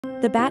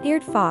The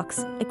bat-eared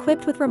fox,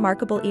 equipped with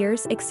remarkable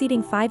ears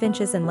exceeding 5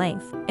 inches in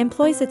length,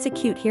 employs its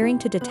acute hearing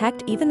to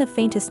detect even the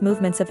faintest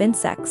movements of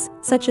insects,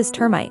 such as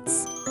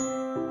termites.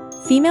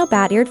 Female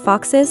bat-eared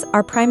foxes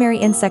are primary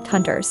insect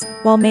hunters,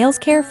 while males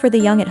care for the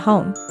young at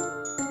home.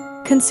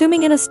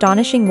 Consuming an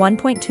astonishing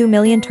 1.2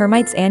 million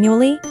termites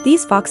annually,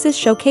 these foxes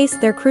showcase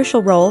their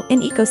crucial role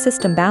in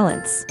ecosystem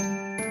balance.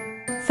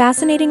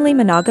 Fascinatingly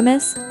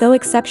monogamous, though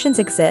exceptions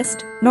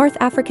exist, North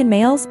African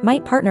males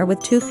might partner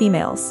with 2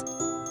 females.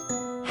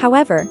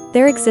 However,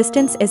 their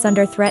existence is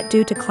under threat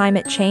due to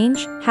climate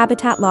change,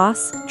 habitat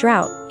loss,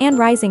 drought, and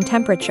rising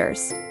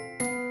temperatures.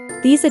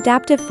 These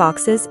adaptive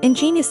foxes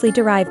ingeniously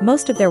derive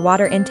most of their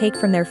water intake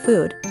from their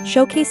food,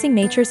 showcasing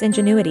nature's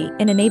ingenuity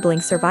in enabling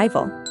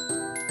survival.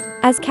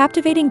 As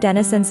captivating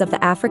denizens of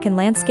the African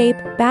landscape,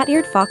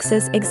 bat-eared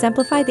foxes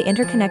exemplify the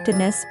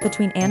interconnectedness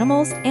between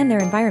animals and their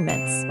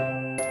environments.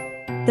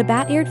 The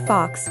bat-eared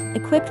fox,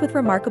 equipped with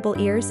remarkable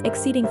ears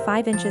exceeding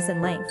 5 inches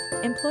in length,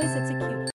 employs its acute